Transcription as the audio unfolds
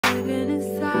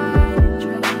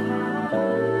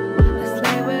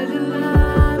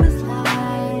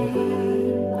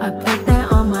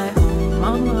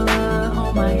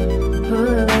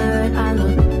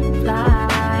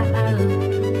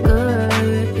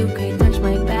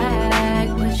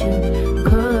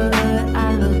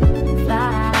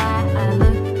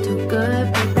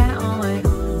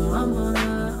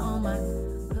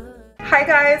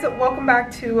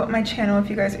to my channel. If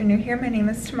you guys are new here, my name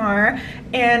is Tamar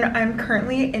and I'm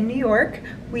currently in New York.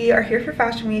 We are here for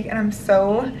Fashion Week and I'm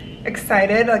so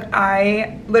excited. Like,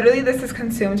 this has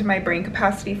consumed my brain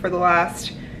capacity for the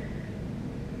last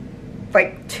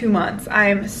like 2 months.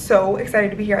 I'm so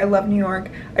excited to be here. I love New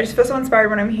York. I just feel so inspired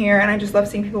when I'm here, and I just love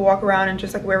seeing people walk around and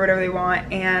just like wear whatever they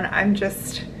want, and I'm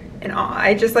just in awe.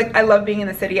 I love being in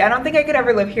the city. I don't think I could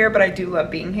ever live here, but I do love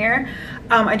being here.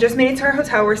 I just made it to our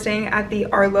hotel. We're staying at the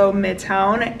Arlo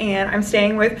Midtown, and I'm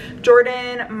staying with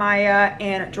Jordan, Maya,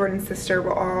 and Jordan's sister.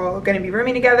 We're all gonna be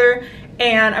rooming together,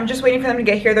 and I'm just waiting for them to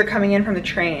get here. They're coming in from the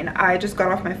train. I just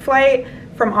got off my flight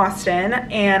from Austin,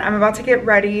 and I'm about to get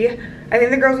ready. I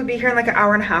think the girls will be here in like an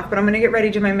hour and a half, but I'm gonna get ready,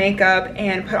 do my makeup,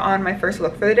 and put on my first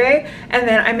look for the day. And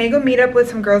then I may go meet up with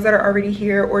some girls that are already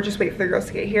here, or just wait for the girls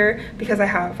to get here because I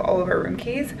have all of our room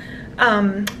keys.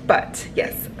 But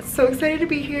yes, so excited to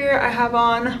be here. I have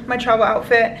on my travel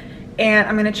outfit and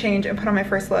I'm gonna change and put on my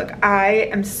first look. I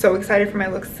am so excited for my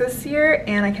looks this year,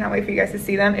 and I cannot wait for you guys to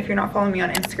see them. If you're not following me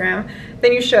on Instagram,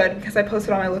 then you should, because I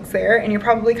posted all my looks there, and you're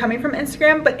probably coming from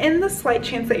Instagram, but in the slight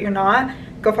chance that you're not,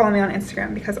 go follow me on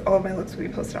Instagram because all of my looks will be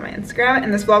posted on my Instagram,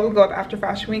 and this vlog will go up after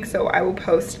Fashion Week, so I will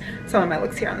post some of my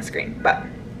looks here on the screen. But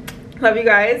love you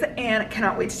guys and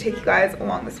cannot wait to take you guys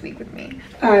along this week with me.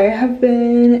 I have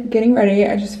been getting ready.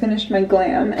 I just finished my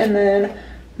glam, and then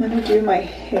I'm gonna do my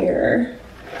hair.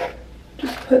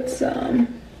 Just put some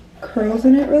curls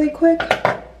in it really quick.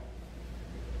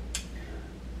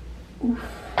 Oof.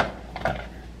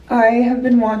 I have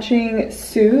been watching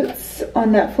Suits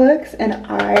on Netflix and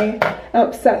I am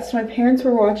obsessed. My parents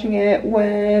were watching it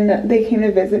when they came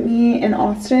to visit me in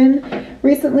Austin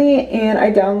recently, and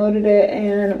I downloaded it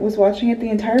and was watching it the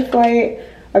entire flight.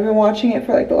 I've been watching it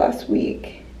for like the last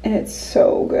week and it's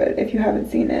so good. If you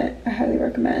haven't seen it, I highly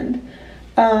recommend.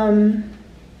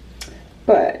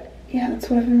 But yeah, that's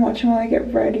what I've been watching while I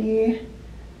get ready.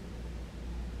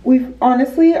 We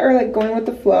honestly are like going with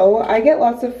the flow. I get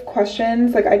lots of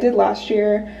questions like I did last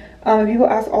year. People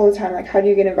ask all the time, like, how do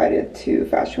you get invited to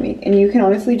Fashion Week? And you can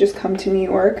honestly just come to New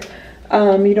York.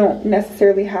 You don't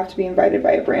necessarily have to be invited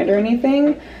by a brand or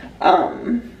anything.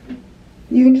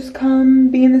 You can just come,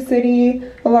 be in the city.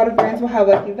 A lot of brands will have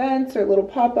like events or little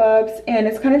pop-ups, and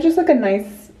it's kind of just like a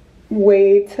nice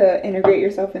way to integrate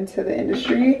yourself into the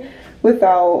industry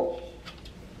without,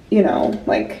 you know,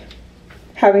 like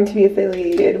having to be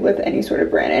affiliated with any sort of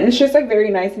brand. And it's just like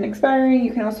very nice and inspiring.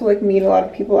 You can also like meet a lot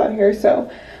of people out here.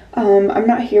 So I'm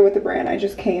not here with the brand. I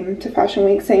just came to Fashion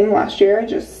Week. Same last year. I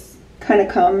just kind of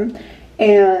come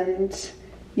and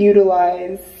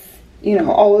utilize, you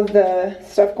know, all of the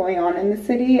stuff going on in the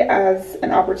city as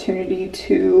an opportunity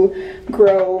to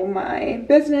grow my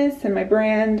business and my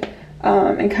brand,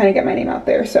 and kind of get my name out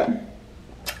there. So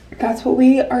that's what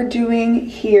we are doing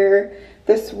here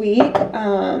this week,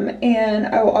 and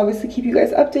I will obviously keep you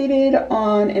guys updated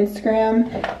on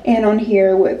Instagram and on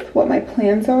here with what my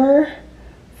plans are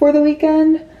for the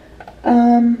weekend.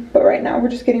 But right now we're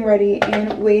just getting ready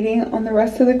and waiting on the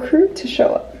rest of the crew to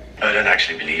show up. I don't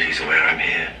actually believe he's aware I'm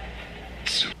here.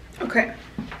 Okay,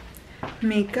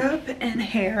 makeup and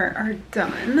hair are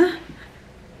done.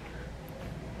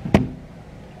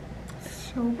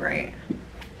 So bright.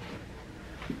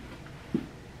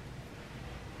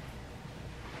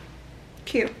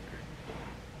 Cute.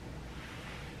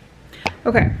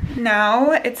 Okay,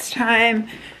 now it's time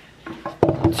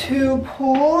to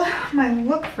pull my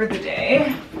look for the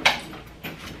day.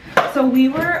 So we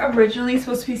were originally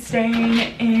supposed to be staying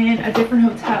in a different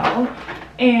hotel,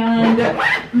 and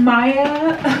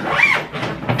Maya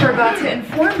forgot to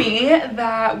inform me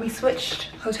that we switched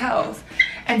hotels.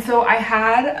 And so I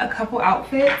had a couple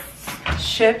outfits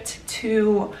shipped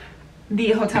to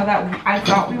the hotel that I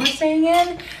thought we were staying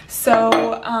in.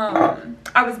 So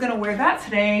I was gonna wear that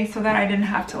today so that I didn't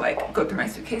have to like go through my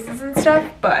suitcases and stuff,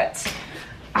 but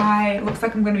looks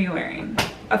like I'm gonna be wearing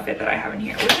a fit that I have in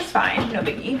here, which is fine, no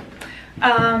biggie.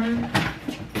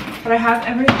 But I have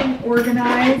everything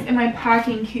organized in my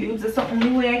packing cubes. It's the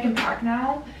only way I can pack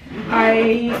now.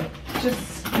 I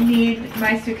just need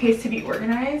my suitcase to be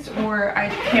organized or I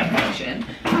can't function.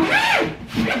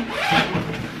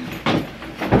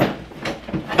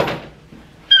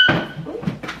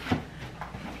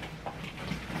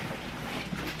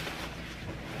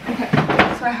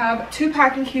 So I have 2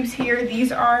 packing cubes here.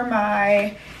 These are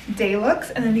my day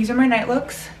looks, and then these are my night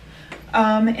looks.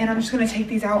 And I'm just gonna take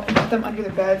these out and put them under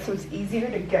the bed so it's easier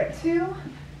to get to.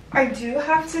 I do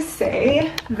have to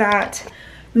say that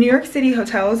New York City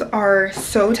hotels are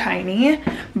so tiny,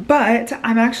 but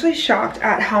I'm actually shocked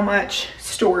at how much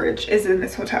storage is in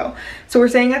this hotel. So we're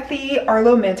staying at the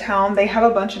Arlo Midtown. They have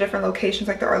a bunch of different locations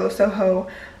like the Arlo Soho,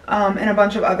 and a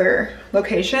bunch of other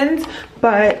locations,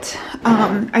 but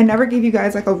I never gave you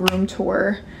guys like a room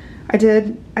tour. I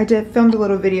filmed a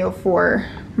little video for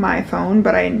my phone,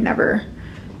 but I never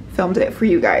filmed it for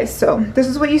you guys. So this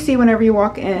is what you see whenever you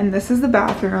walk in. This is the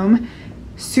bathroom.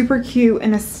 Super cute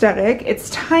and aesthetic. It's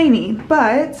tiny,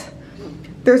 but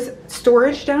there's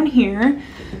storage down here,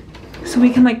 so we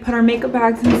can like put our makeup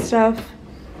bags and stuff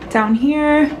down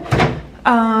here.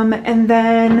 And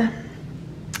then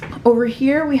over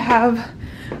here we have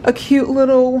a cute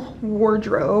little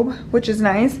wardrobe, which is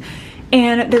nice.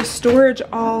 And there's storage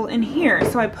all in here.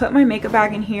 So I put my makeup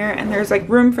bag in here, and there's like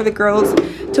room for the girls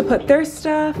to put their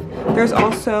stuff. There's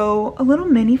also a little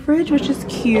mini fridge, which is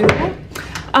cute.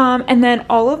 And then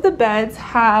all of the beds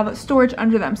have storage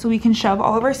under them, so we can shove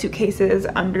all of our suitcases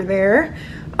under there.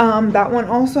 That one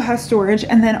also has storage,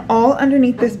 and then all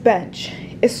underneath this bench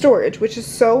is storage, which is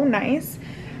so nice.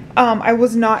 I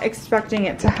was not expecting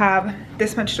it to have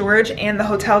this much storage, and the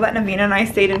hotel that Navina and I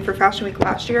stayed in for Fashion Week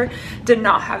last year did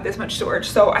not have this much storage.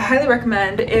 So I highly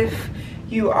recommend, if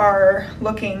you are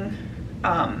looking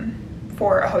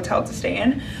for a hotel to stay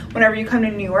in whenever you come to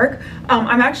New York.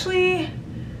 I'm actually,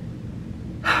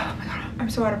 oh my god, I'm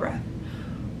so out of breath.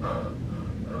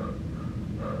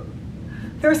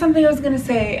 There was something I was gonna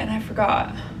say and I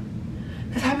forgot.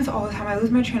 This happens all the time. I lose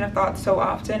my train of thought so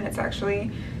often. It's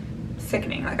actually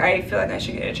sickening. Like, I feel like I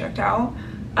should get it checked out.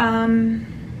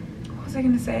 What was I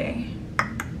gonna say?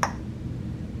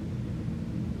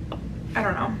 I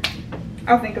don't know.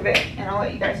 I'll think of it and I'll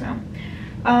let you guys know.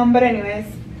 But anyways,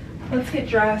 let's get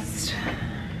dressed.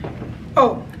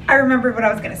 Oh, I remembered what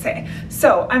I was gonna say.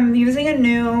 So I'm using a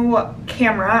new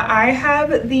camera. I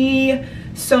have the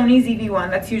Sony ZV-1.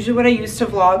 That's usually what I use to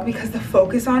vlog because the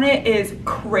focus on it is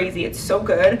crazy. It's so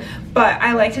good. But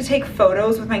I like to take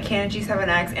photos with my Canon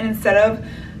G7X, and instead of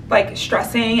like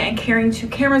stressing and carrying two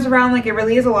cameras around, like it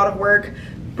really is a lot of work,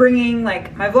 bringing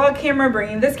like my vlog camera,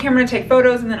 bringing this camera to take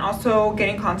photos, and then also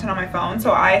getting content on my phone.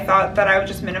 So I thought that I would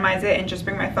just minimize it and just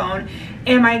bring my phone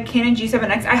and my Canon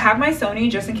G7X. I have my Sony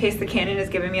just in case the Canon is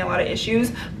giving me a lot of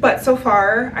issues, but so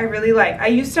far I really like, I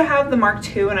used to have the Mark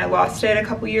II and I lost it a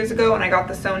couple years ago and I got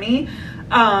the Sony.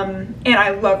 And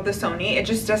I love the Sony. It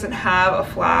just doesn't have a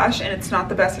flash and it's not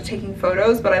the best at taking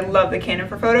photos, but I love the Canon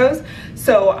for photos.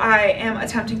 So I am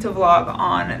attempting to vlog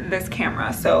on this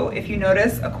camera. So if you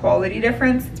notice a quality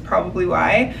difference, it's probably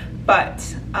why, but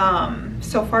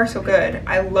so far so good.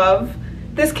 I love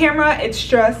this camera. It's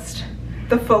just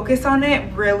the focus on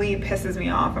it really pisses me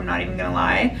off. I'm not even gonna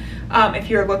lie. If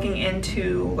you're looking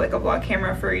into like a vlog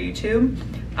camera for YouTube.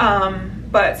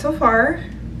 But so far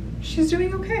she's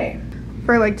doing okay.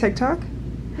 For like TikTok,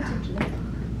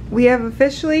 we have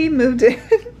officially moved in.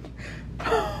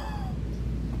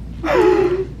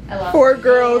 4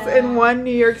 girls in one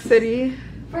New York City.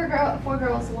 4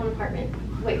 girls, 1 apartment.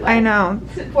 Wait, what? I know.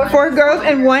 4 girls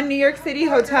in one New York City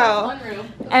hotel. 1 room.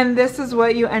 And this is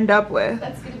what you end up with.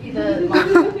 That's gonna be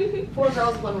the 4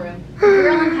 girls, 1 room.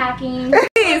 Girl unpacking.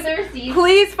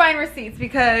 Please find receipts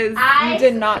because you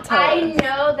did not tell us. I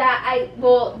know that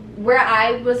where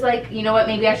I was like, you know what,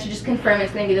 maybe I should just confirm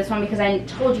it's gonna be this one because I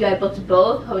told you I booked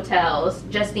both hotels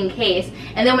just in case.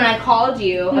 And then when I called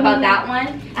you about that one,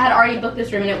 I had already booked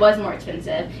this room and it was more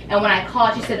expensive. And when I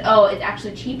called, she said, oh, it's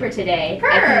actually cheaper today.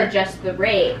 I can adjust the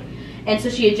rate. And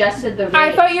so she adjusted the rate.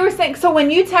 I thought you were saying, so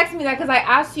when you texted me that, because I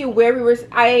asked you where we were,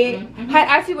 I had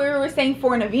asked you where we were staying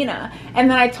for Navina. And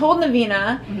then I told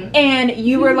Navina, and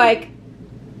you were like,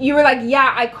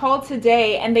 yeah, I called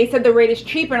today and they said the rate is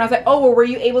cheaper. And I was like, oh, well, were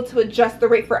you able to adjust the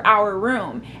rate for our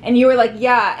room? And you were like,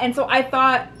 yeah. And so I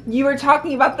thought you were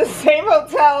talking about the same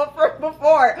hotel from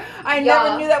before. I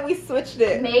never knew that we switched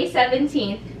it. May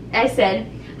 17th, I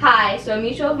said, hi, so a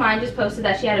mutual of mine just posted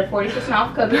that she had a 40%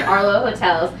 off code with Arlo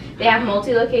Hotels. They have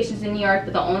multi-locations in New York,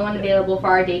 but the only one available for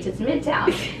our dates is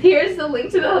Midtown. Here's the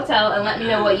link to the hotel and let me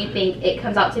know what you think. It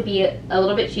comes out to be a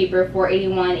little bit cheaper,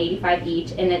 $481, $85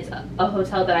 each, and it's a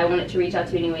hotel that I wanted to reach out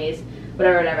to anyways,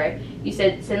 whatever. You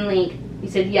said send link. You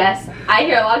said yes. I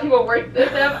hear a lot of people work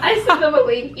with them. I sent them a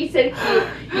link. You said cute.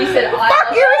 You said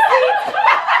fuck your receipts.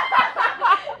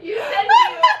 You said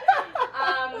cute.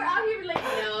 We're out here like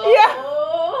no. Yeah.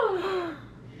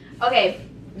 Okay,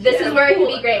 this is where it can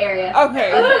be gray area.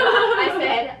 Okay. I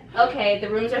said, okay, the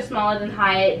rooms are smaller than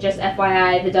Hyatt, just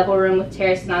FYI. The double room with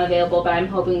terrace is not available, but I'm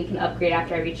hoping we can upgrade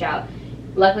after I reach out.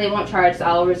 Luckily, it won't charge, so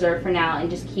I'll reserve for now and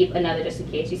just keep another just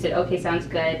in case. You said, okay, sounds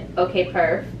good. Okay,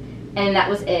 perf. And that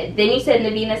was it. Then you said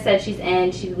Navina said she's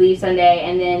in, she'd leave Sunday,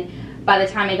 and then by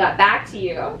the time I got back to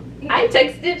you, I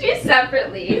texted you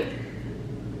separately.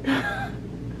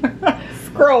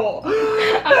 Scroll.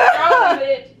 I'm scrolling,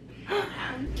 bitch.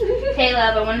 Hey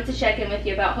love, I wanted to check in with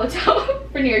you about hotel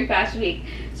for New York Fashion Week.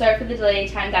 Sorry for the delay,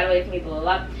 time got away from me, blah,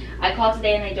 blah, blah. I called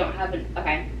today and they don't have an,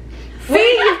 okay.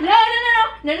 See? No,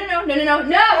 here it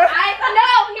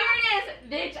is,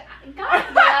 bitch. God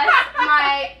bless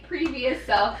my previous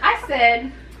self. I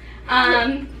said,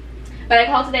 but I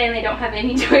called today and they don't have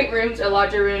any joint rooms or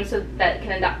larger rooms so that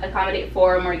can accommodate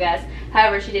 4 or more guests.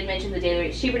 However, she did mention the daily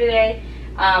rate cheaper today,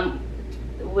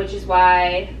 which is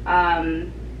why,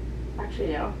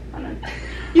 actually no, hold on.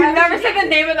 You never said the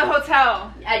name of the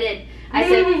hotel. I did. I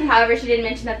said, however, she did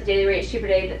mention that the daily rate is cheaper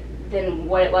today than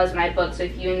what it was when I booked, so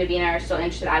if you and Navina are still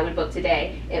interested, I would book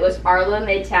today. It was Arlo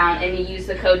Midtown, and you use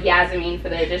the code Yasmin for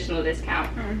the additional discount.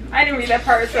 I didn't read that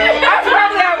part, so I was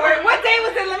probably at work. What day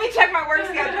was it? Let me check my work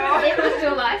schedule. It was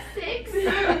July 6th.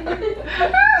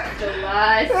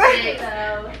 July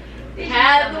 6th.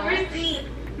 Have the receipt.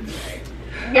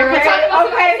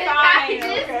 Okay, fine.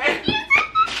 Okay.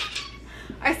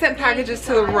 I sent packages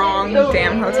to the wrong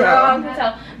damn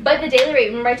hotel. But the daily rate,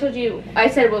 remember I told you, I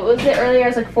said, what was it earlier? I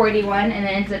was like 41 and it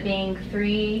ends up being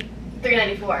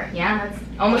 $394. Yeah, that's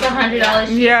almost $100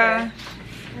 cheaper. Yeah.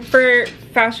 For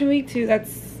Fashion Week too,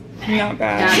 that's not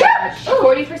bad.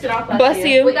 40% off last Bless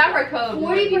year. you. Without her code.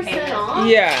 40% off?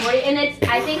 Yeah. 40, and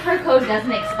I think her code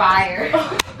doesn't expire.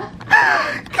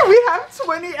 Can we have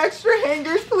 20 extra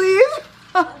hangers, please?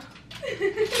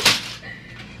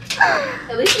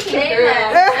 At least you can do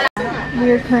that. We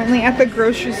are currently at the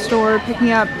grocery store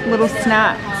picking up little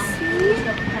snacks.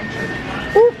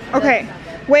 Ooh, okay.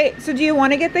 Wait, so do you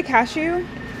want to get the cashew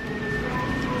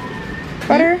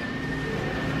butter?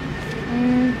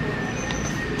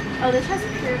 Oh, this has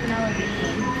pure vanilla bean.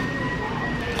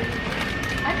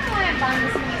 I don't know why I'm buying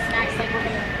this many snacks like we're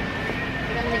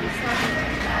gonna like be snacking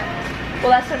like that.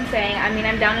 Well, that's what I'm saying. I mean,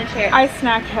 I'm down to chair. I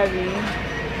snack heavy.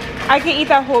 I can eat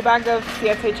that whole bag of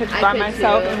siete chips by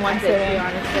myself in one sitting.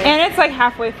 And it's like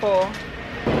halfway full.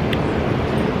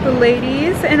 The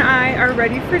ladies and I are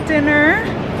ready for dinner.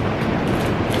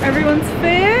 Everyone's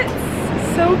fit.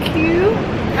 So cute.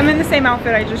 I'm in the same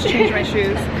outfit. I just changed my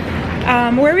shoes.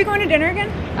 Where are we going to dinner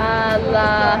again?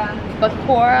 La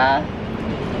Bacora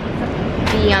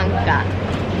Bianca.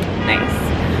 Nice.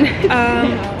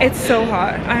 It's so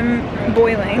hot. I'm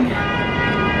boiling.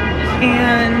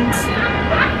 And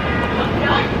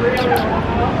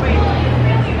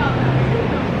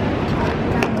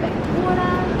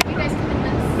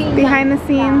behind the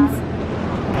scenes.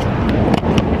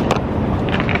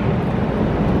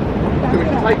 Do we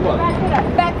take one?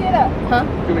 Back it up. Huh?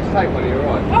 Do we take one? You're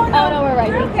right. Oh Oh no, we're right.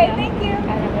 You're okay, thank you.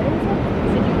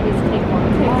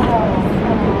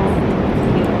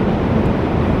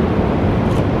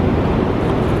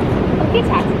 Okay,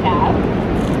 taxi cab.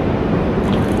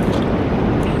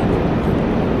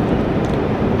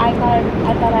 I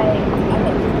thought I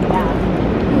down.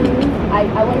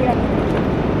 I wonder.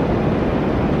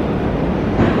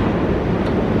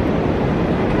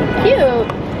 Cute.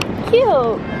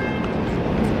 Cute.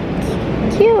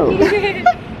 Cute.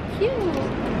 Cute.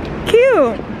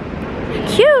 Cute.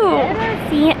 Cute.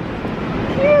 Cute.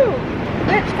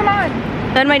 Bitch, come on.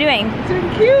 What am I doing? So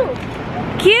cute.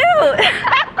 Cute.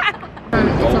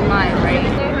 It's on mine,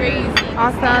 right? Crazy.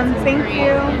 Awesome. Thank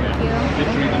you.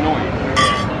 Literally annoying.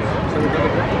 So we're going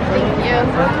to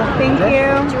Thank you.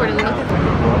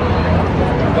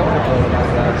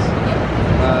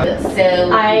 So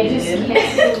I just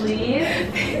can't believe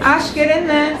Ash, get in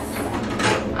this.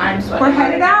 I'm sweating. We're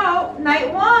headed out.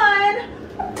 Night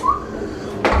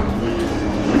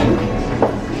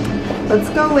 1. Let's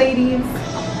go, ladies.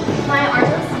 My arm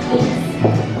squeeze.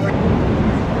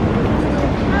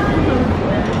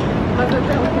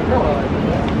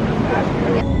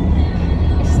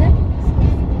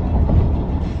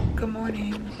 Good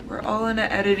morning. We're all in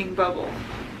an editing bubble.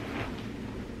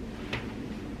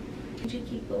 Did you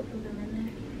keep both of them in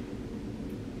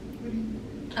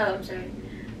there? Oh, I'm sorry.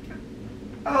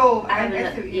 Oh, I have see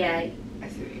enough. what you Yeah, mean. I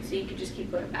see what you so you could just keep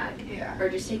going back. Yeah. Or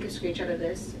just take a screenshot of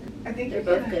this. I think They're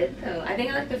you're both good though. I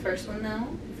think I like the first one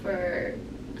though for,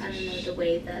 I don't know, the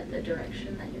way that the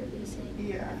direction that you're using.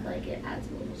 Yeah. I feel like it adds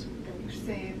a little something.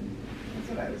 Same. That's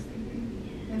what I was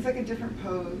thinking. And it's like a different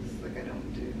pose. Like I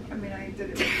don't do. I mean, I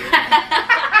did it.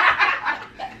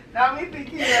 Now me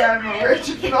thinking that I'm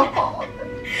original.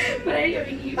 But I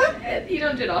mean, you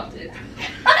don't do it often.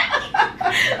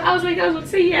 I was like, to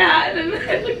say yeah, and then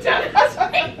I looked down and I was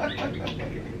like,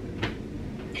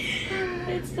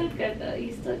 it's so good though.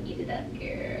 You still eat it up,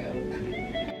 girl.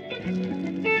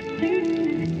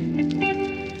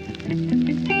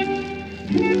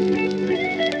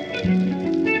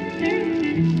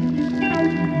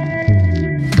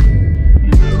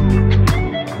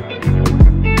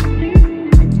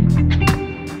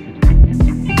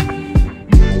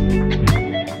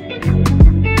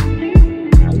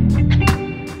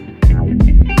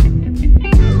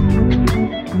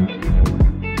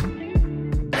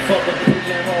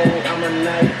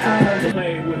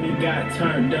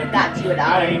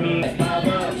 I need.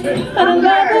 I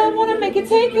love it, wanna make it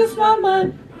take you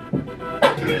mama.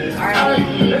 Alright,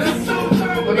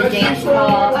 we're gonna dance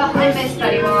hall. Oh, I miss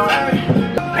study hall.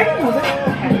 I can hold it.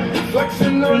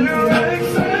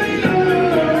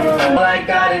 All I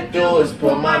gotta do is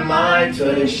put my mind to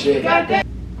this shit.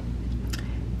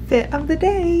 Fit of the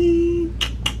day.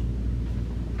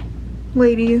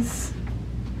 Ladies.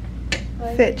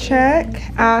 Fit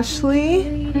check.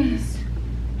 Ashley.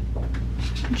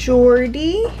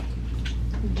 Jordy.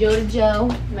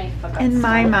 Jojo. And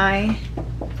my.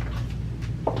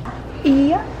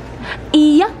 Yeah.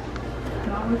 Yeah.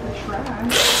 Not with the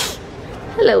trash.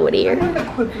 Hello, dear. I'm gonna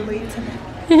equivalent to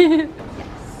me.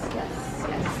 Yes.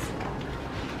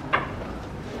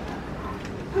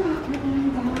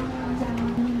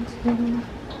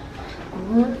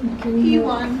 He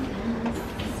won.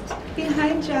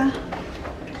 Behind ya.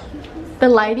 The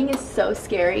lighting is so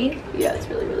scary. Yeah, it's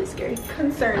really, really scary.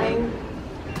 Concerning.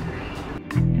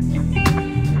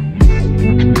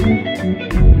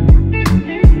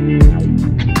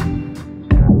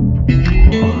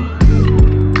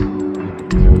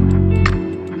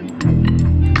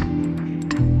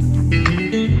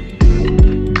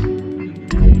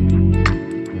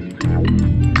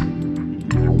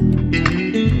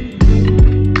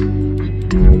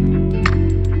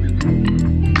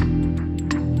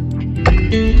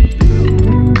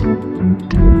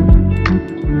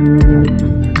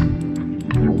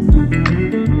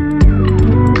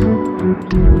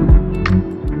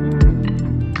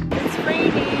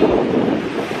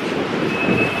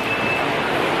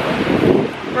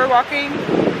 Walking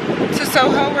to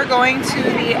Soho. We're going to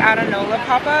the Adanola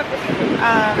pop-up.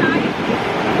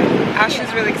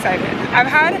 Ashley's really excited.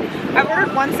 I've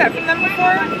ordered one set from them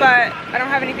before, but I don't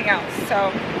have anything else,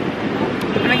 so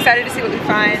I'm excited to see what we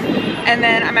find. And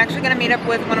then I'm actually gonna meet up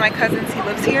with one of my cousins. He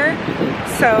lives here,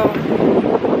 so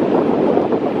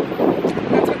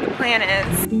that's what the plan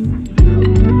is.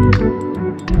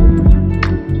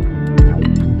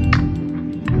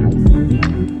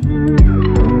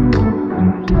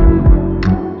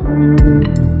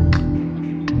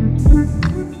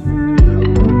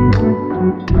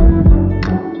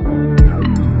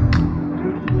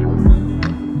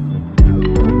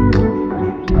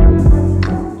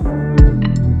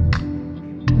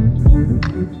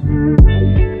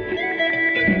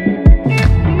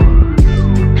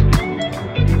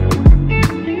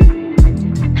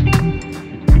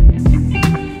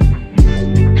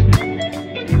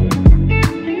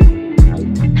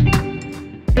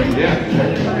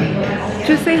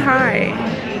 Just say hi.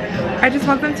 I just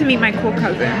want them to meet my cool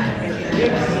cousin.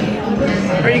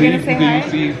 Are you gonna say hi?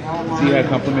 See how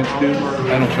compliments do?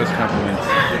 I don't trust compliments.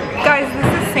 Guys, this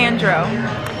is Sandro.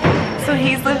 So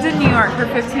he's lived in New York for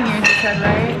 15 years, you said,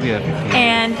 right? Yeah.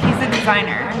 And he's a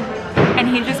designer. And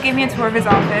he just gave me a tour of his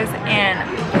office, and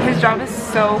his job is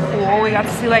so cool. We got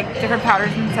to see like different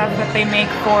powders and stuff that they make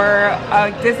for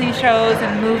Disney shows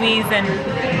and movies and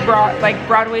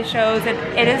Broadway shows, and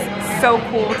it is so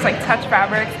cool. It's like touch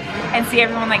fabrics and see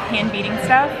everyone like hand beating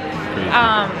stuff.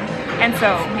 And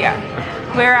so yeah,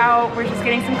 we're just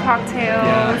getting some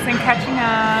cocktails and catching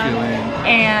up.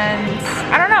 And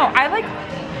I don't know, I like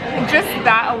just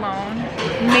that alone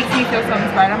makes me feel so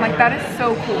inspired. I'm like, that is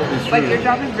so cool. Like your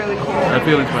job is really cool. I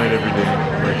feel inspired every day.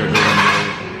 Like I go in there,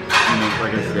 you know,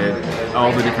 like I said,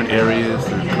 all the different areas,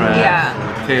 the crafts,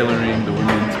 the tailoring, the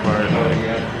women's part. Like,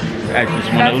 I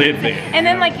just want to live there. And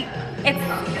then like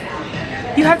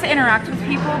you have to interact with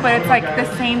people, but it's like the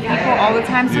same people all the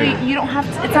time, so you don't have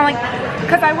to, it's not like,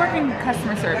 because I work in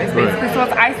customer service basically, so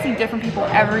I see different people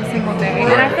every single day,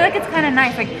 and I feel like it's kind of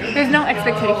nice. Like there's no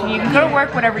expectation, you can go to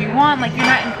work whatever you want, like you're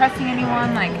not impressing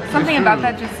anyone, like something about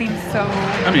that just seems so,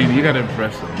 I mean, you gotta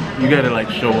impress them, you gotta like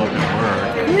show up and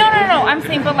work. No, I'm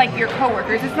saying, but like your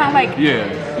coworkers, it's not like,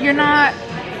 you're not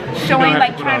showing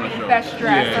like trying to be best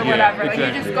dressed or whatever. Like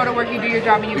you just go to work, you do your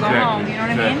job, and you go home. You know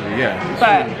what I mean? Yeah.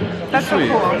 But that's so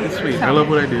cool. It's sweet. I love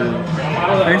what I do.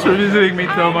 Thanks for visiting me,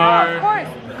 Tomar. Of course.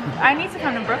 I need to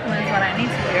come to Brooklyn is what I need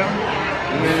to do.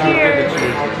 Cheers.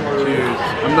 Cheers.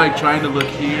 I'm like trying to look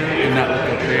here and not look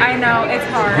up there. I know, it's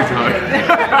hard. It's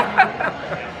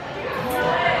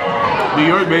hard. New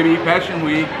York, baby. Fashion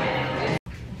Week.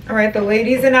 All right, the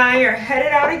ladies and I are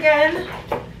headed out again.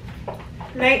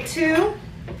 Night 2.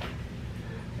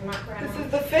 This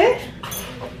is the fit.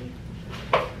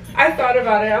 I thought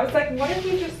about it. I was like, what if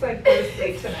we just like go to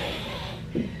sleep tonight?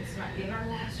 This might be in our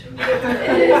last room.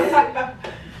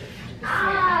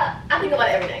 I think about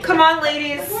it every night. Come on,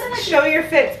 ladies. Show your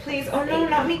fits, please. Oh no,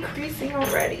 not me creasing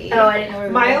already. Oh, I didn't know where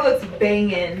we were. Maya looks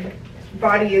banging.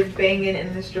 Body is banging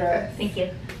in this dress. Thank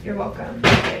you. You're welcome.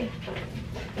 Okay.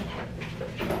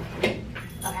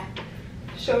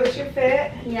 Show us your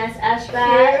fit. Yes,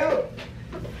 Ashbat.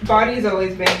 Cute. Body's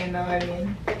always banging though, I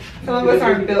mean. Some of us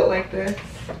aren't built like this.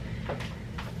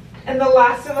 And the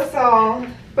last of us all,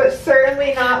 but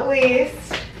certainly not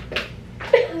least,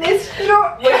 Miss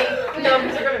George. Wait, No,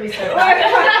 because they're gonna be so I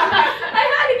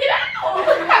had to get out.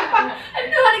 I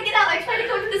didn't know how to get out. I tried to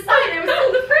go to the side and it was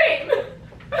still the frame.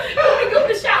 I go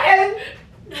to the shower. And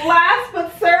last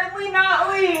but certainly not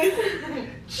least,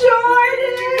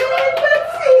 Jordan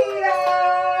Petito.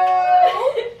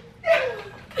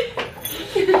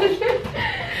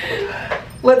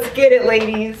 Let's get it,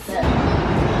 ladies.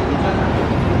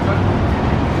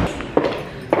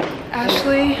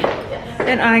 Ashley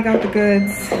and I got the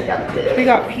goods. We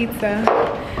got pizza.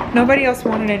 Nobody else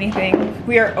wanted anything.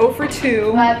 We are 0 for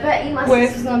 2. I bet you my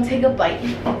sister's gonna take a bite.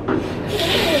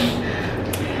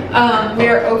 We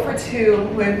are 0 for 2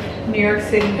 with New York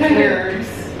City players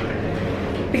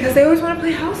because they always want to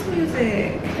play house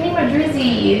music. Hey, my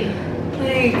Drizzy.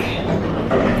 Like,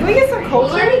 can we get some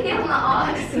culture? Let me get on the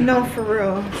ox. No, for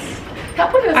real. I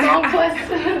put a song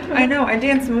quest. I know. I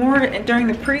danced more during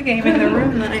the pregame in the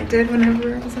room than I did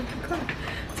whenever I was at the club.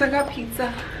 So I got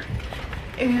pizza,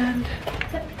 and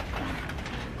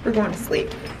we're going to sleep.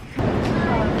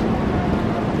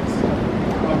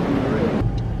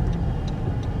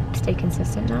 Stay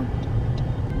consistent now.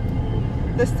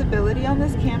 The stability on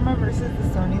this camera versus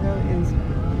the Sony though is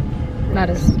Not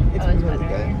as. it's really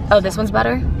good. Oh, this one's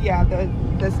better? Yeah,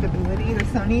 the stability, the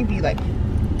Sony be like.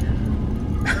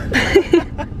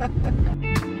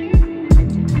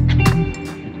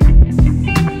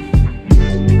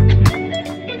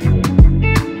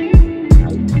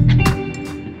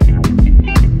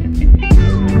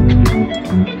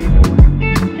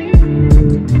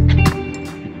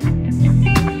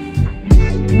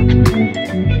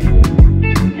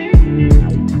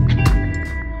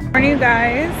 Morning,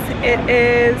 guys. It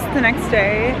is the next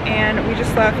day and we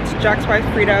just left Jack's wife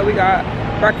Frida. We got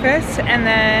breakfast and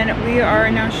then we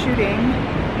are now shooting.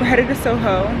 We're headed to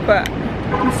Soho, but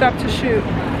we stopped to shoot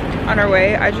on our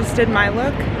way. I just did my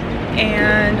look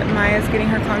and Maya's getting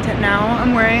her content now.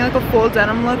 I'm wearing like a full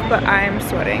denim look, but I'm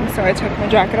sweating, so I took my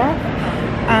jacket off.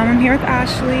 I'm here with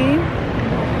Ashley,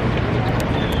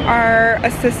 our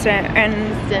assistant,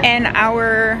 and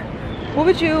our, what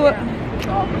would you,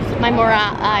 My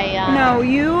Mora, no,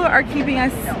 you are keeping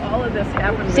us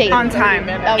safe. on time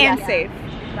Oh, yeah. and safe.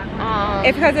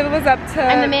 Because if it was up to,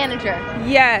 I'm the manager.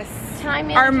 yes, Time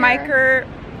manager. our micer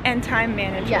and time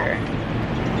manager. Yeah.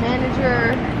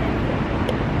 Manager,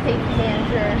 safety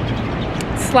manager,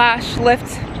 Slash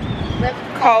lift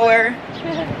caller.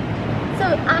 So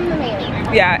I'm the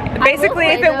manager. Yeah, basically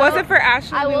if it wasn't for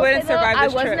Ashley, I we will wouldn't say, though, survive I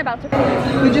this wasn't trip. about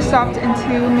to. We just stopped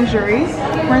into Missouri.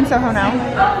 We're in Soho now.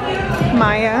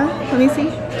 Maya, let me see.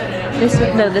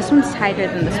 This one's tighter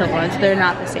than the silver ones. They're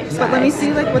not the same size. But let me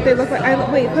see like what they look like.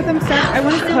 Wait, put them stacked. I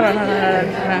want to see. Hold on.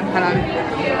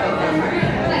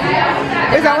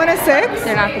 Is that one a 6?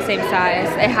 They're not the same size.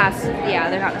 It has, yeah,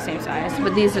 they're not the same size.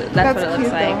 But these, that's what it looks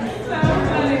cute, like. Though.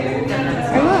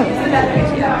 I love.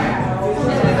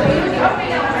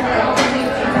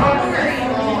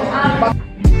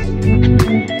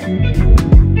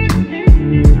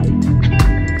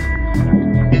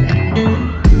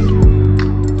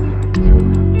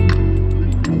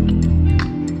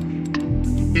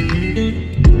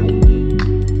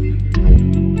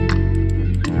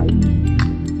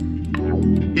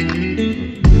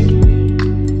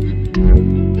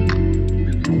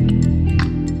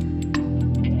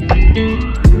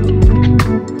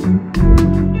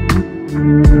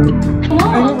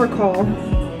 I don't recall.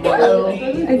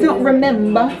 I don't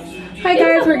remember. Hi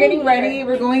guys, we're getting ready.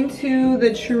 We're going to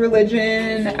the True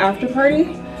Religion after party.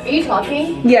 Are you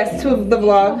talking? Yes, to the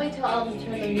vlog. Probably tell them to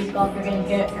turn the music off. You're gonna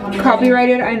get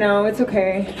Copyrighted, I know, it's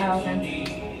okay. Oh,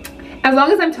 okay. As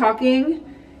long as I'm talking,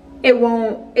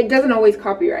 it doesn't always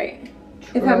copyright.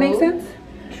 If that makes sense.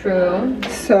 True.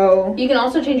 So You can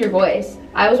also change your voice.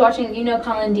 I was watching, you know,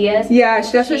 Colin Diaz. yeah,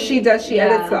 that's what she does. She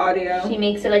edits the audio. She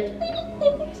makes it like.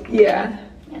 Yeah.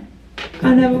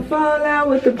 I never fall out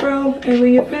with the bro, and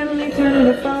when your family turn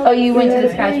to foe. Oh, you went to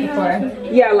this catch before.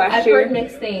 Yeah, last I've year. heard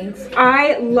mixed things.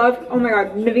 I loved, oh my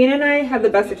god, Naveen and I had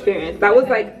the best experience. That was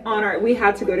like on our, we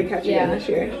had to go to catch again this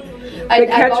year. I've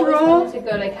catch always roll? wanted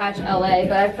to go to Catch LA,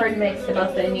 but I've heard mixed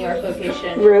about the New York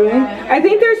location. Really? I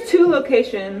think there's 2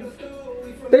 locations.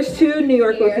 There's 2 New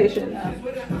York locations.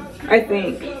 I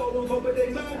think.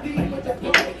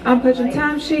 I'm pushing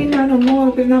time sheet, not no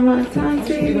more, cause now my time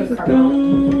sheet is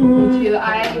gone. Too.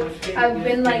 I've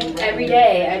been like every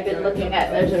day. I've been looking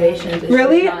at reservations. It's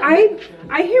Really? just not-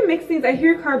 I hear mixed things. I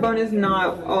hear carbone is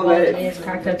not all that it's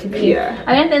cracked up to be. Yeah.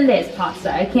 I mean, at the end of the day, it's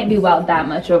pasta. I can't be wowed that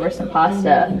much over some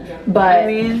pasta, but I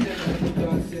mean,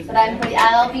 But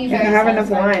I'll be if very I have enough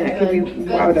satisfied wine, I with could be good,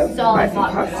 wowed up by solid some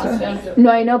hot pasta. no,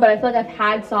 I know. But I feel like I've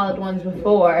had solid ones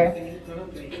before.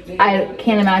 I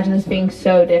can't imagine this being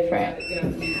so different.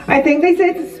 I think they say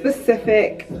it's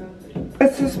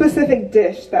a specific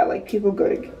dish that like people go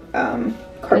to The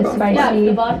carbone. spicy, Yeah,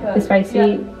 the vodka. the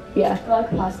spicy, yeah. I like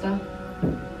pasta.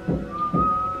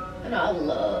 And I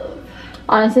love.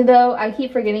 Honestly though, I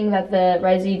keep forgetting that the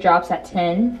Resi drops at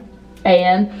 10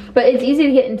 a.m. But it's easy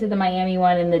to get into the Miami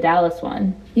one and the Dallas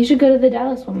one. You should go to the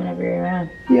Dallas one whenever you're around.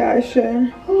 Yeah, I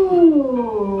should.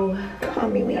 Ooh. Call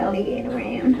me when I'll get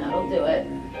around. That'll do it.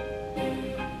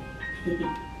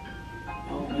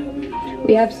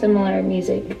 We have similar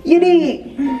music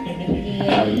Yiddy!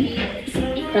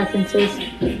 preferences.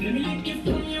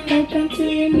 Welcome to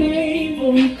your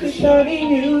neighborhood, 'cause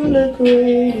shawty, you look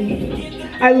great.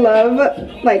 I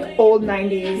love like old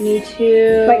 90s. Me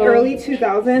too. Like early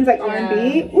 2000s, like Yeah.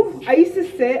 R&B. Ooh, I used to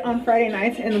sit on Friday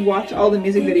nights and watch all the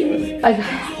music videos. Like,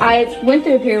 I went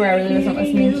through a period where I really wasn't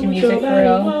listening to music for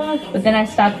real, but then I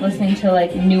stopped listening to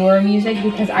like newer music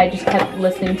because I just kept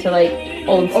listening to like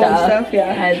old stuff.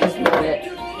 Yeah. I just love it.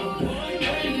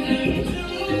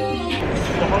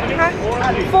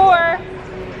 4.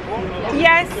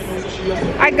 Yes.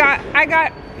 I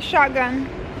got shotgun.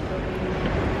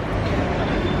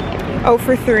 0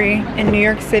 for 3 in New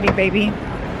York City, baby.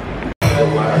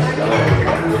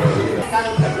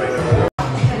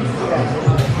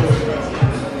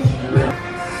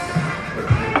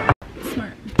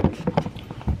 Smart.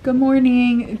 Good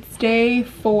morning. It's day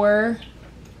 4.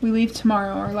 We leave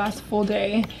tomorrow, our last full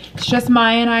day. It's just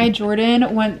Maya and I. Jordan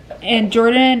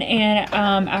and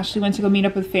Ashley went to go meet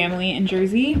up with family in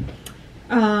Jersey.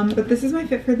 But this is my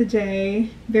fit for the day.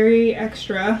 Very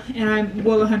extra, and I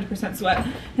will 100% sweat.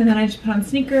 And then I just put on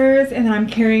sneakers, and then I'm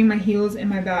carrying my heels in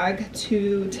my bag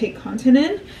to take content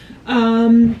in.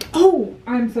 Oh,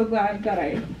 I'm so glad that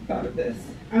I thought of this.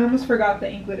 I almost forgot the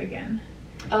anklet again.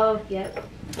 Oh, yep.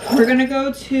 We're gonna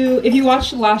go to, if you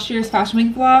watched last year's Fashion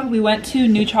Week vlog, we went to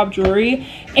New Chop Jewelry,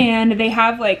 and they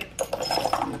have like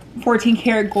 14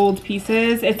 karat gold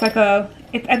pieces. It's like I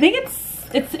think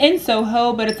it's in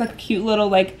Soho, but it's like a cute little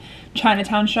like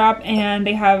Chinatown shop, and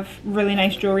they have really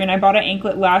nice jewelry. And I bought an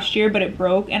anklet last year, but it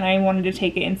broke, and I wanted to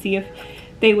take it and see if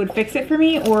they would fix it for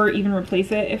me or even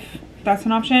replace it if that's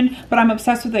an option. But I'm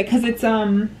obsessed with it because it's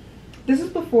this is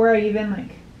before I even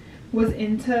like was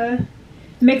into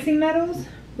mixing metals.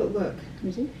 But look,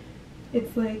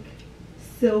 it's like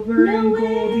silver and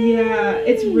gold. Yeah,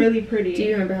 it's really pretty. Do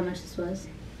you remember how much this was?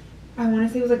 I want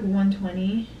to say it was like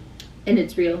 120. And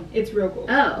it's real. It's real gold.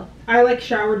 Oh. I like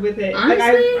showered with it. Honestly?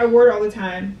 Like I wore it all the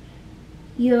time.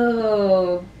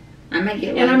 Yo. I might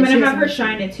get one. And I'm gonna She have her doesn't-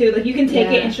 shine it too. Like you can take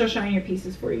it Yeah. and she'll shine your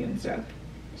pieces for you and stuff.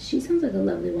 She sounds like a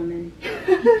lovely woman.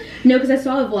 No, because I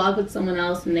saw a vlog with someone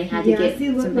else and they had to get see,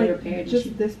 look, something like, repaired.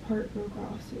 just this part broke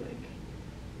off, so like.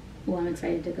 Well, I'm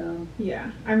excited to go.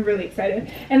 Yeah, I'm really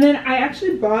excited. And then I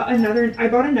actually bought a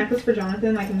necklace for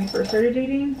Jonathan like when we first started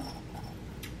dating.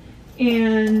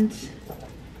 And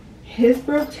his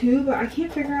broke too, but I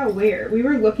can't figure out where. We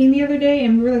were looking the other day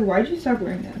and we were like, why'd you stop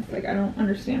wearing this? Like, I don't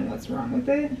understand what's wrong with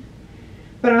it.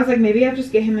 But I was like, maybe I'll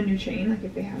just get him a new chain, like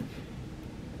if they have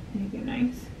anything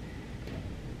nice.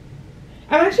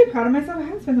 I'm actually proud of myself. I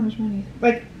haven't spent that much money.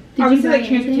 Like, Did obviously, you buy like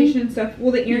transportation anything? and stuff.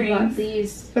 Well, the You bought earrings.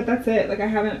 these. But that's it. Like, I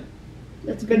haven't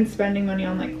That's been good. spending money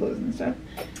on like clothes and stuff.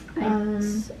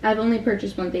 I've only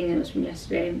purchased one thing and it was from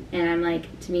yesterday, and I'm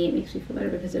like, to me it makes me feel better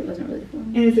because it wasn't really for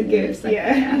me. And it's a It gift, was like,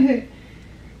 yeah.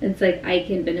 It's like I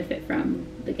can benefit from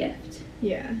the gift.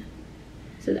 Yeah.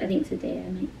 So I think today I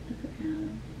might look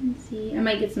around and see. I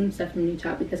might get some stuff from New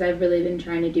Top because I've really been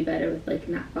trying to do better with like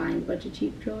not buying a bunch of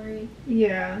cheap jewelry.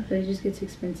 Yeah. But it just gets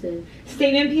expensive.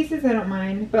 Statement pieces, I don't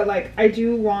mind, but like I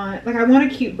do want, like I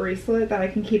want a cute bracelet that I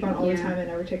can keep on all the Yeah. time and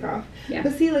never take off. Yeah.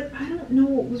 But see, like I don't know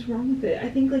what was wrong with it. I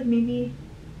think like maybe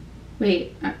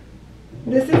Wait,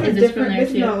 this is a Is this from different. there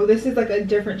This too? no, this is like a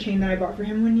different chain that I bought for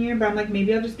him one year. But I'm like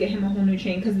maybe I'll just get him a whole new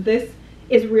chain because this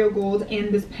is real gold and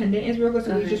this pendant is real gold.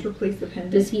 So we Okay. just replace the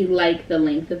pendant. does he like the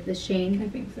length of this chain? I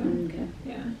think so. Okay.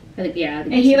 Yeah. I think yeah. I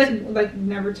think And he it's- like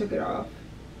never took it off.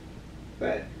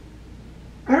 But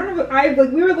I don't know.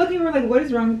 But we were looking. We were like, what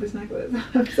is wrong with this necklace?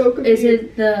 I'm so confused. Is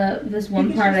it this one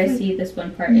it's part just I like- see, this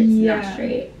one part it's Yeah. not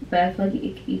straight. But I feel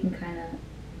like you can kind of,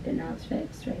 but now it's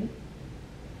fixed, right?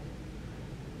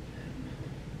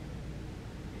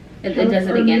 It does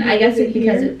it again. I guess it's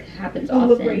because it happens often.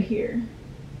 Look right here.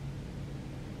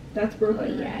 That's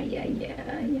broken. Oh, yeah.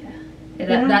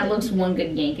 That looks one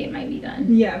good yank, it might be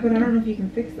done. Yeah, but I don't know if you can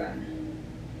fix that.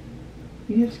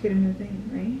 You have to get a new thing,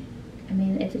 right? I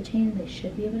mean, it's a chain, they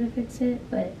should be able to fix it,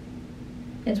 but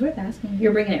it's worth asking.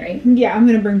 You're bringing it, right? Yeah, I'm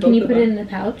gonna bring both. Can you put it in the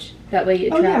pouch? That way you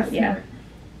trap. Yeah.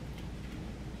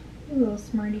 A little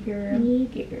smarty girl. That way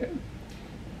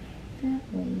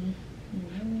you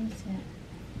know that.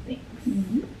 Thanks.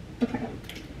 Okay.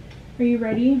 Are you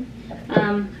ready?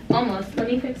 Almost. Let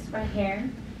me fix my hair.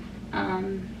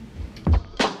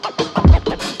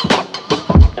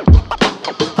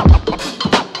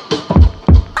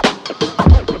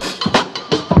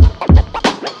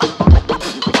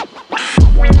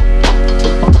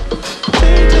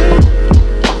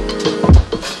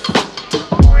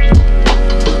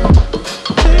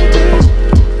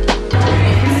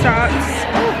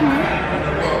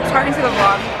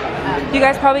 You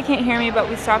guys probably can't hear me, but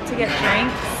we stopped to get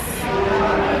drinks.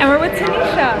 And we're with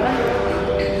Tanisha.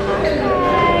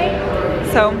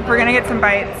 Hi. So we're gonna get some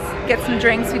bites, get some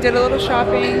drinks. We did a little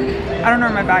shopping. I don't know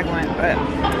where my bag went, but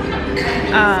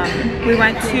we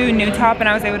went to New Top and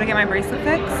I was able to get my bracelet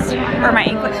fixed, or my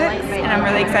anklet fixed, and I'm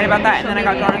really excited about that. And then I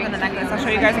got drawn up in the necklace. I'll show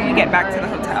you guys when we get back to the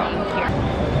hotel.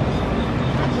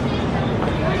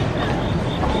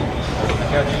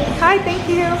 Hi, thank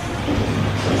you.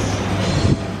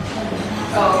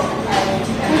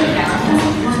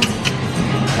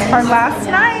 Our last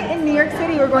night in New York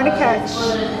City, we're going to Catch.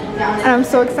 And I'm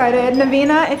so excited.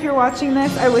 Navina, if you're watching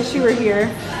this, I wish you were here.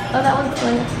 Oh, that one's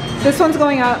going up. This one's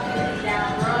going up.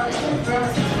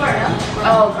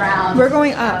 Oh, brown. We're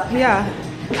going up, yeah.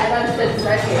 I thought it said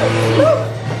right here.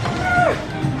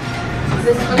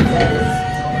 This one says...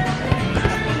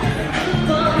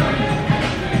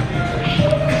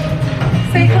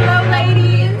 Say hello,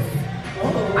 ladies.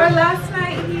 Our last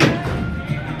night here.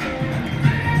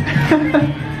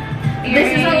 This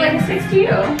is like a 6 to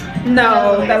you.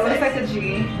 No, that looks like a G.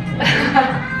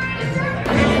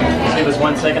 Give us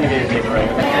 1 second to get your paper right.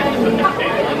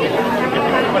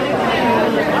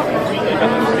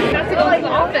 That's to go to the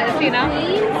office, you know?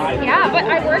 Yeah, but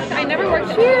I never worked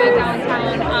in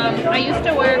downtown. I used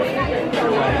to work,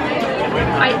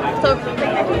 so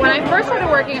when I first started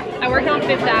working, I worked on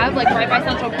 5th Ave, like right by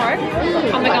Central Park.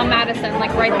 I'm like on Madison,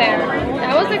 like right there.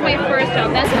 That was like my first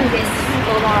job. That's when this,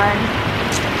 hold on.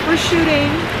 We're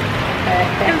shooting.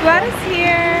 And Vlada's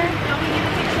here.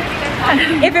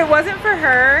 If it wasn't for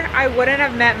her, I wouldn't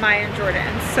have met Maya and Jordan.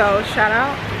 So shout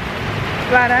out,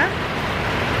 Vlada.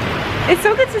 It's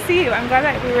so good to see you. I'm glad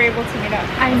that we were able to meet up.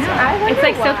 I know. It's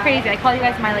like so crazy. I call you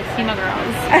guys my like SEMA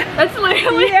girls. That's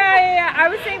literally. Yeah. I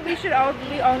was saying we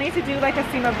all need to do like a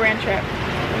SEMA brand trip.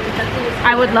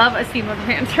 I would love a SEMA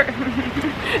brand trip.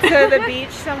 To the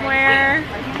beach somewhere.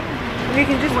 We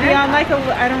can just be on like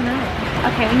I don't know.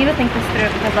 Okay, we need to think this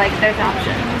through because like there's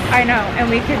options. I know, and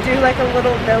we could do like a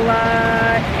little villa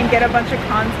and get a bunch of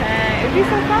content. It'd be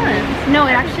so fun. No,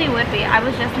 it actually would be. I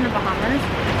was just in the Bahamas,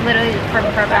 literally for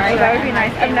a bachelor. That would be nice.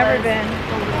 I've never been.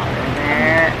 The water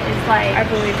there is like I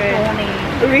believe it. stunning.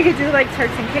 We could do like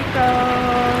Turks and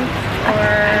Caicos,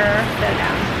 or So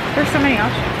down. there's so many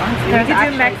options. Honestly, we could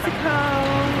do Mexico.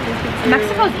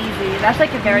 Mexico's easy. That's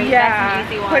like a very that's an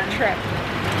easy one. Quick trip.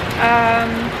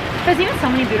 There's even so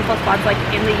many beautiful spots like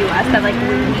in the U.S. that like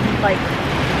we like.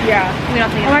 Yeah. We don't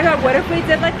think. Oh my God! What if we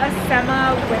did like a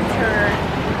winter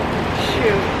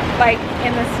shoot, like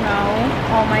in the snow?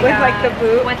 Oh my God. With like the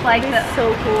boot. With like the so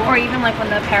cool. Or even like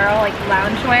when the apparel like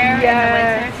loungewear in the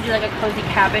winter Yes. to do like a cozy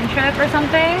cabin trip or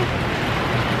something.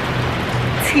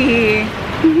 Tea.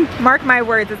 Mark my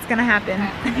words, it's gonna happen.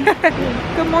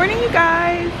 Good morning, you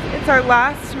guys. It's our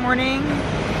last morning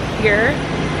here.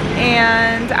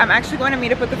 And I'm actually going to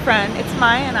meet up with a friend. It's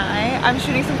Maya and I. I'm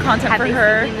shooting some content for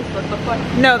her. Have they seen this book before?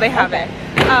 No, they haven't.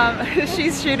 Okay.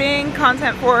 She's shooting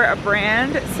content for a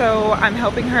brand, so I'm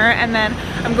helping her. And then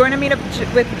I'm going to meet up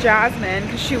with Jasmine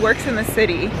because she works in the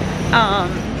city.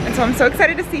 And so I'm so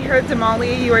excited to see her.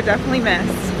 Damali, you are definitely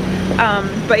missed.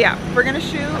 But yeah, we're gonna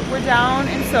shoot. We're down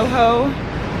in Soho,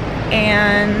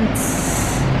 and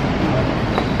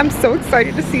I'm so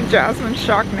excited to see Jasmine's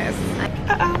shockness.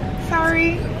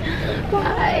 Sorry.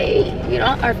 Bye. You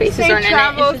know, our faces Safe aren't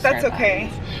travels, in it. that's okay.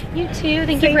 You too.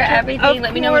 Thank you for everything.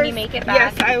 Let me know when you make it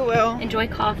back. Yes, I will. Enjoy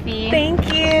coffee.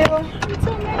 Thank you.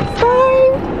 Until next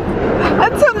time.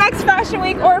 Until next Fashion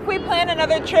Week, or if we plan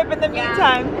another trip in the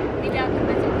meantime. Maybe I'll come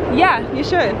visit. Yeah, you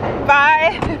should.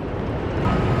 Bye.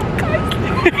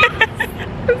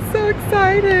 I'm so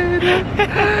excited.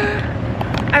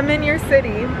 I'm in your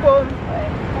city. Well,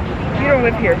 You don't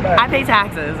live here, but I pay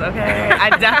taxes, okay? I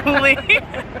definitely,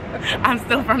 I'm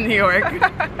still from New York,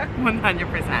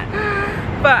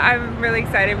 100%. But I'm really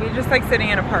excited. We just like sitting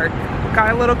in a park.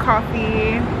 Got a little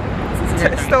coffee,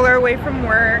 stole her away from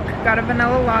work, got a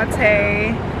vanilla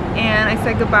latte, and I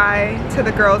said goodbye to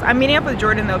the girls. I'm meeting up with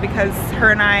Jordan though because her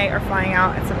and I are flying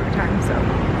out at similar time, so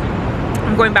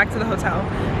I'm going back to the hotel.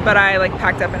 But I like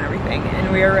packed up and everything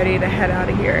and we are ready to head out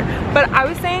of here. But I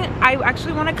was saying I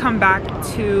actually want to come back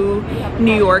to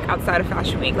New York outside of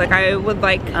Fashion Week. Like I would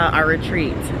like our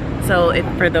retreat. So if,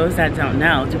 for those that don't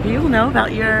know, do people know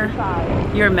about your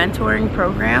mentoring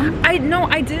program? I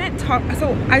didn't talk.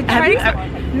 So I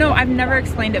tried no, I've never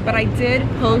explained it, but I did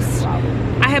post.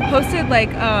 I had posted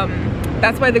like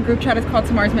that's why the group chat is called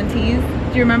Tomar's Mentees.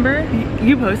 Do you remember?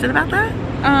 You posted about that?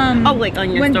 Oh, like on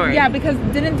your story? Yeah, because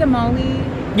didn't Damali?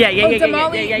 Yeah.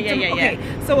 Okay,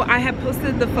 so I had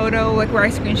posted the photo like where I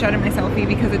screenshotted my selfie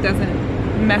because it doesn't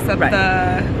mess up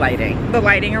the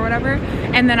lighting or whatever.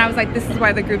 And then I was like, this is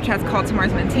why the group chat's called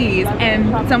Tomar's Mentees.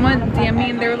 And someone DM'd me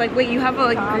and they were like, wait, you have a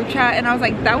like group chat? And I was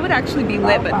like, that would actually be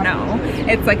lit, but no,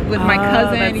 it's like with my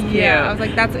cousin. Yeah, I was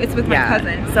like, it's with my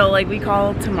cousin. So like we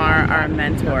call Tomar our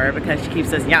mentor because she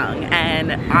keeps us young.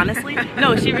 And honestly,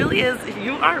 no, she really is.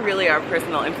 You are really our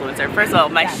personal influencer. First of all,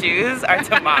 my shoes are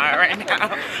Tomar right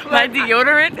now. My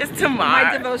deodorant is Tomar.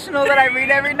 My devotional that I read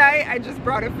every night, I just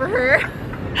brought it for her.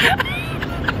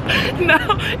 No,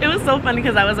 it was so funny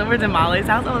because I was over to Molly's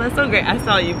house. Oh, that's so great. I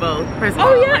saw you both. First of all,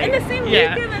 all, yeah, like, in the same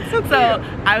weekend. That's so cute. So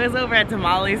I was over at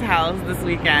Damali's house this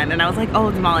weekend and I was like,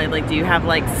 oh, Damali, like, do you have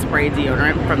like spray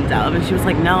deodorant from Dove? And she was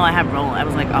like, no, I have Roll. I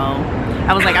was like, oh.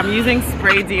 I was like, I'm using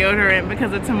spray deodorant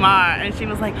because of Tomar. And she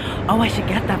was like, oh, I should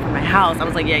get that for my house. I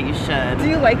was like, yeah, you should. Do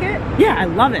you like it? Yeah, I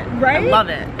love it. Right? I love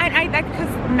it. And because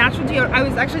natural deodorant, I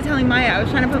was actually telling Maya, I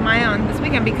was trying to put Maya on this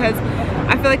weekend because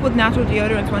I feel like with natural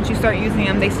deodorants, once you start using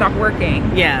them, they stop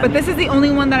working. Yeah. But this is the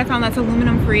only one that I found that's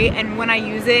aluminum free, and when I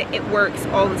use it, it works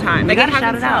all the time. Like, I gotta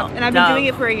shout it out. And I've been doing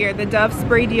it for a year. The Dove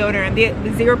spray deodorant, the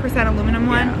 0% aluminum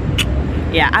one.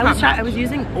 Yeah, I was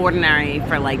using Ordinary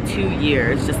for like 2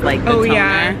 years, just like the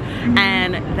toner.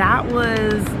 And that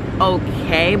was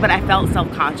okay, but I felt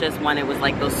self-conscious when it was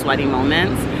like those sweaty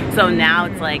moments. So now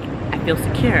it's like, I feel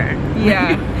secure.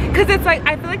 Yeah, because it's like,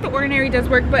 I feel like the Ordinary does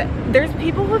work, but there's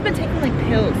people who have been taking like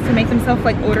pills to make themselves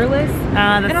like odorless.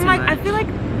 And I'm like, I feel like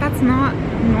that's not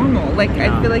normal. Like, I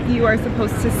feel like you are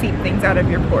supposed to seep things out of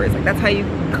your pores. Like, that's how you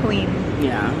clean.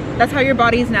 Yeah. That's how your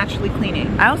body is naturally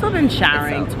cleaning. I also been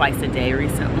showering twice a day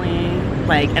recently.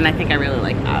 Like, and I think I really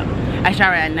like that. I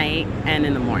shower at night and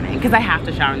in the morning because I have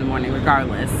to shower in the morning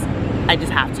regardless. I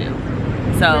just have to.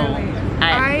 So really?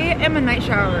 I am a night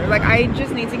shower. Like, I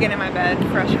just need to get in my bed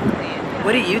fresh and clean.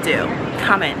 What do you do?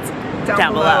 Comment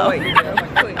down below. What you do.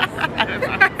 Please.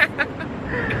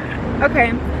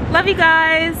 Okay. Love you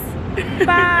guys.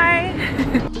 Bye.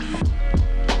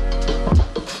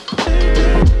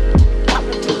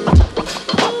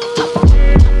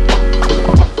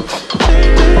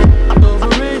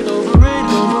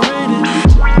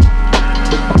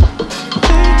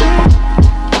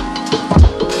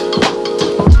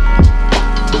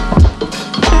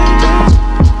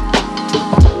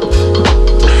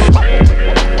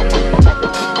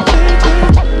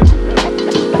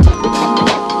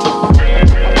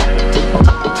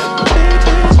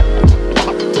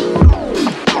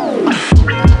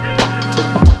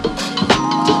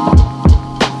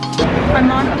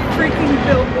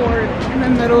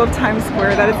 Times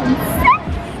Square. That is insane.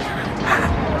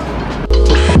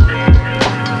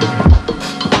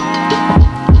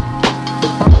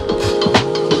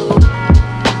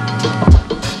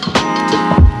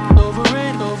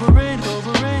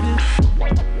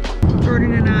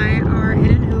 Jordan and I are in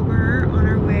an Uber on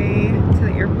our way to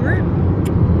the airport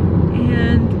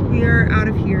and we are out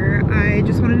of here. I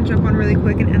just wanted to jump on really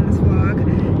quick and end this vlog.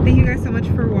 Thank you guys so much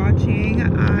for watching.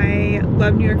 I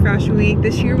love New York Fashion Week.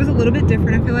 This year was a little bit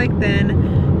different, I feel like,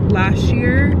 than last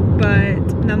year, but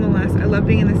nonetheless, I love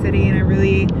being in the city and I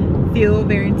really feel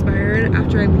very inspired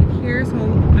after I leave here. So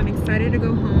I'm excited to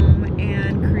go home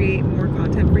and create more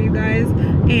content for you guys.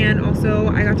 And also,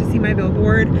 I got to see my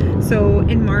billboard. So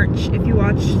in March, if you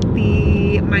watched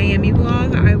the Miami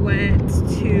vlog, I went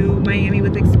to Miami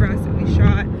with Express and we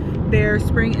shot their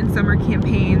spring and summer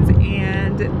campaigns,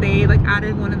 and they like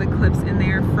added one of the clips in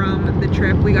there from the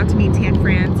trip. We got to meet Tan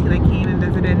France. He like came and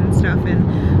visited and stuff,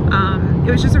 and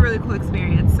it was just a really cool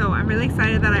experience. So I'm really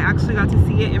excited that I actually got to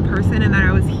see it in person and that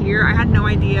I was here. I had no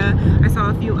idea. I saw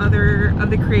a few other of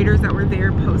the creators that were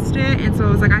there post it, and so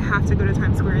I was like, I have to go to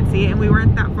Times Square and see it. And we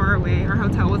weren't that far away. Our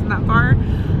hotel wasn't that far.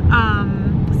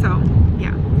 So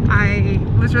yeah, I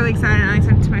was really excited, and I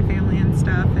sent it to my family and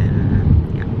stuff,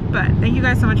 and yeah. But thank you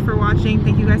guys so much for watching.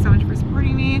 Thank you guys so much for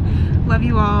supporting me. Love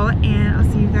you all, and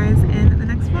I'll see you guys in the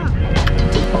next video.